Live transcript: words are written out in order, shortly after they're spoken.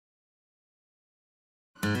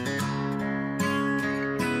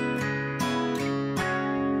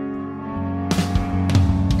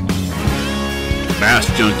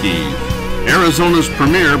Bass Junkyz, Arizona's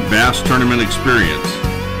premier bass tournament experience,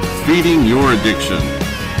 feeding your addiction.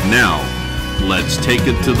 Now, let's take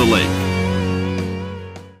it to the lake.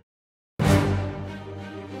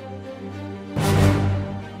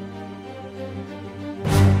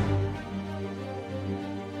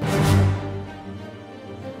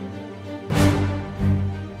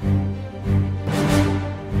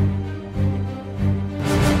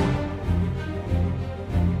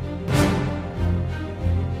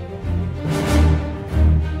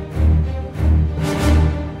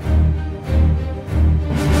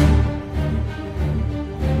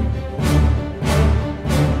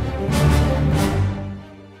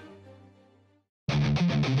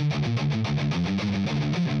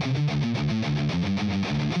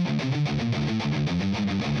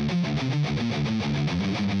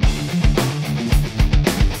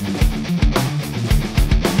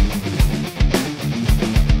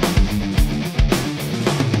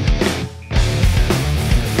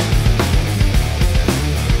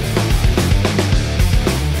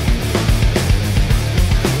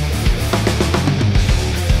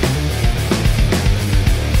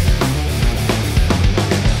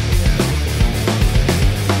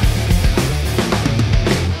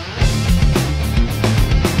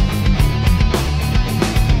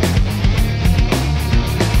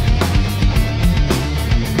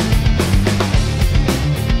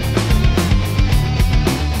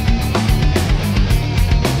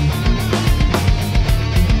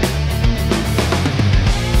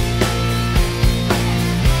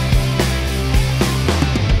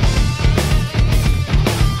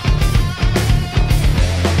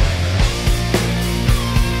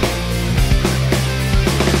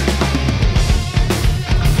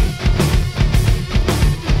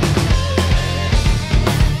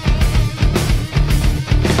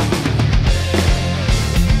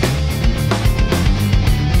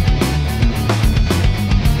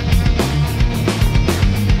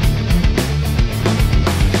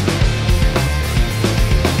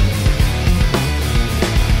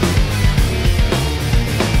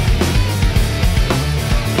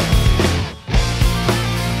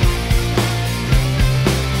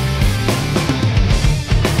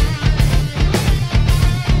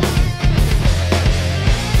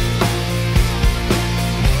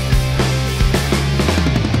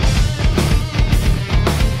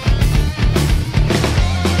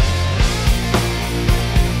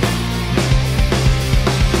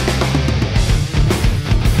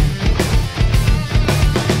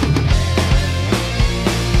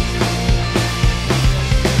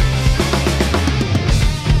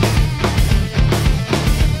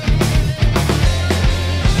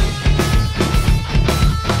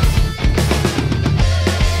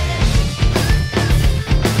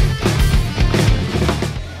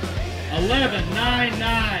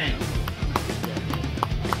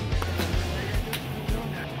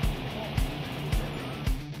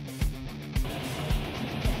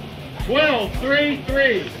 Twelve,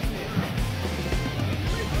 3-3.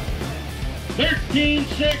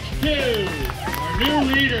 13-6-2. Our new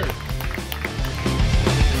leader.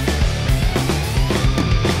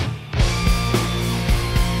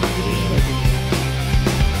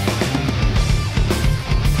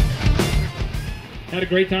 Had a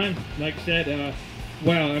great time. Like I said,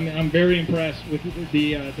 wow, I'm very impressed with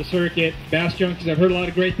the circuit. Bass Junkyz, I've heard a lot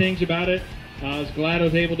of great things about it. I was glad I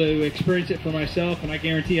was able to experience it for myself, and I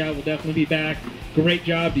guarantee I will definitely be back. Great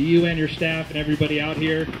job to you and your staff and everybody out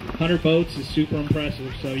here. 100 boats is super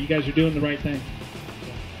impressive, so you guys are doing the right thing.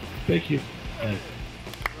 Thank you.